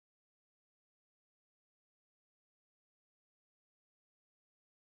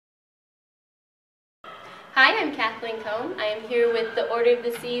Hi, I'm Kathleen Kohm. I am here with the Order of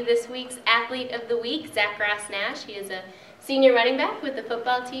the C, this week's Athlete of the Week, Zak Ross-Nash. He is a senior running back with the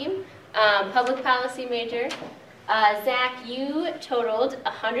football team, public policy major. Zak, you totaled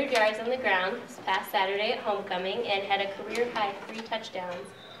 100 yards on the ground this past Saturday at homecoming and had a career-high 3 touchdowns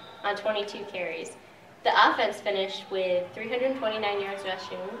on 22 carries. The offense finished with 329 yards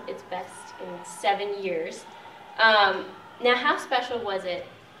rushing, its best in 7 years. Now, how special was it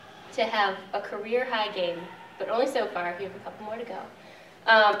to have a career-high game, but only so far, you have a couple more to go,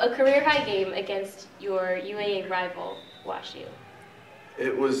 a career-high game against your UAA rival, WashU?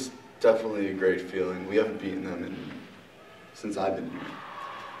 It was definitely a great feeling. We haven't beaten them since I've been here.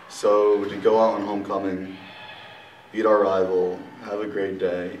 So to go out on homecoming, beat our rival, have a great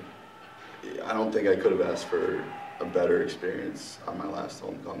day, I don't think I could have asked for a better experience on my last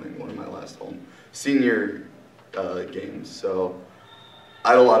homecoming, one of my last senior games. So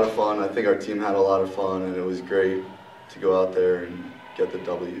I had a lot of fun. I think our team had a lot of fun, and it was great to go out there and get the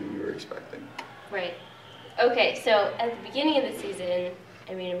W we were expecting. Right. Okay, so at the beginning of the season,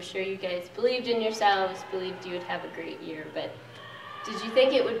 I mean, I'm sure you guys believed in yourselves, believed you would have a great year, but did you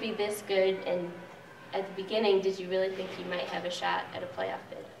think it would be this good? And at the beginning, did you really think you might have a shot at a playoff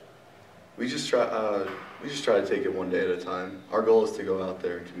bid? We just try to take it one day at a time. Our goal is to go out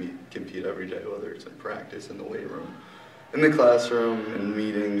there and compete every day, whether it's in practice, in the weight room, in the classroom, in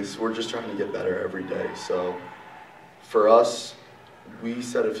meetings. We're just trying to get better every day. So for us, we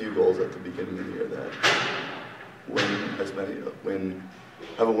set a few goals at the beginning of the year that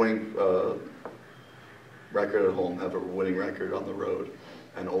have a winning record at home, have a winning record on the road,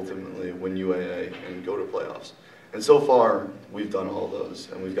 and ultimately win UAA and go to playoffs. And so far, we've done all those,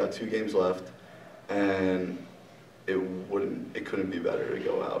 and we've got 2 games left, and it couldn't be better to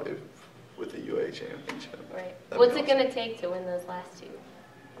go out with the UAA championship. Right. What's it going to take to win those last 2?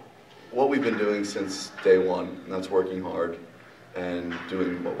 What we've been doing since day one, and that's working hard and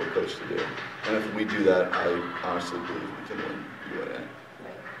doing what we're coached to do. And if we do that, I honestly believe we can win UAA.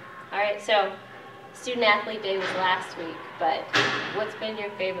 Right. All right, so Student Athlete Day was last week, but what's been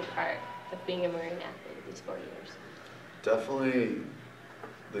your favorite part of being a Marine athlete these 4 years? Definitely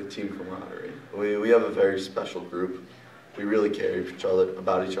the team camaraderie. We have a very special group. We really care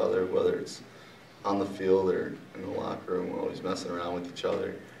about each other, whether it's on the field or in the locker room. We're always messing around with each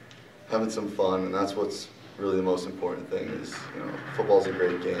other, having some fun, and that's what's really the most important thing is, football's a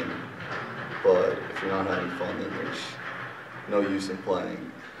great game, but if you're not having fun, then there's no use in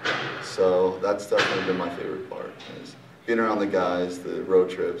playing. So that's definitely been my favorite part, is being around the guys, the road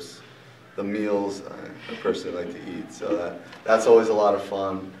trips, the meals. I personally like to eat, so that's always a lot of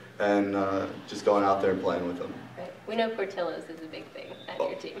fun, and just going out there and playing with them. Right. We know Portillo's is a big thing on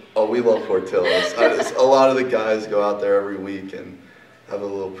your team. Oh, we love Portillo's. A lot of the guys go out there every week and have a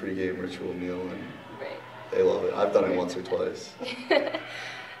little pregame ritual meal, and they love it. I've done it once or twice.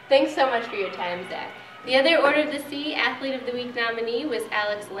 Thanks so much for your time, Zak. The other Order of the C Athlete of the Week nominee was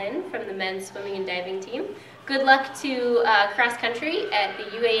Alex Lynn from the men's swimming and diving team. Good luck to cross country at the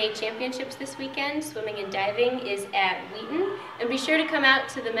UAA championships this weekend. Swimming and diving is at Wheaton. And be sure to come out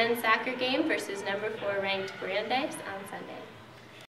to the men's soccer game versus number 4 ranked Brandeis on Sunday.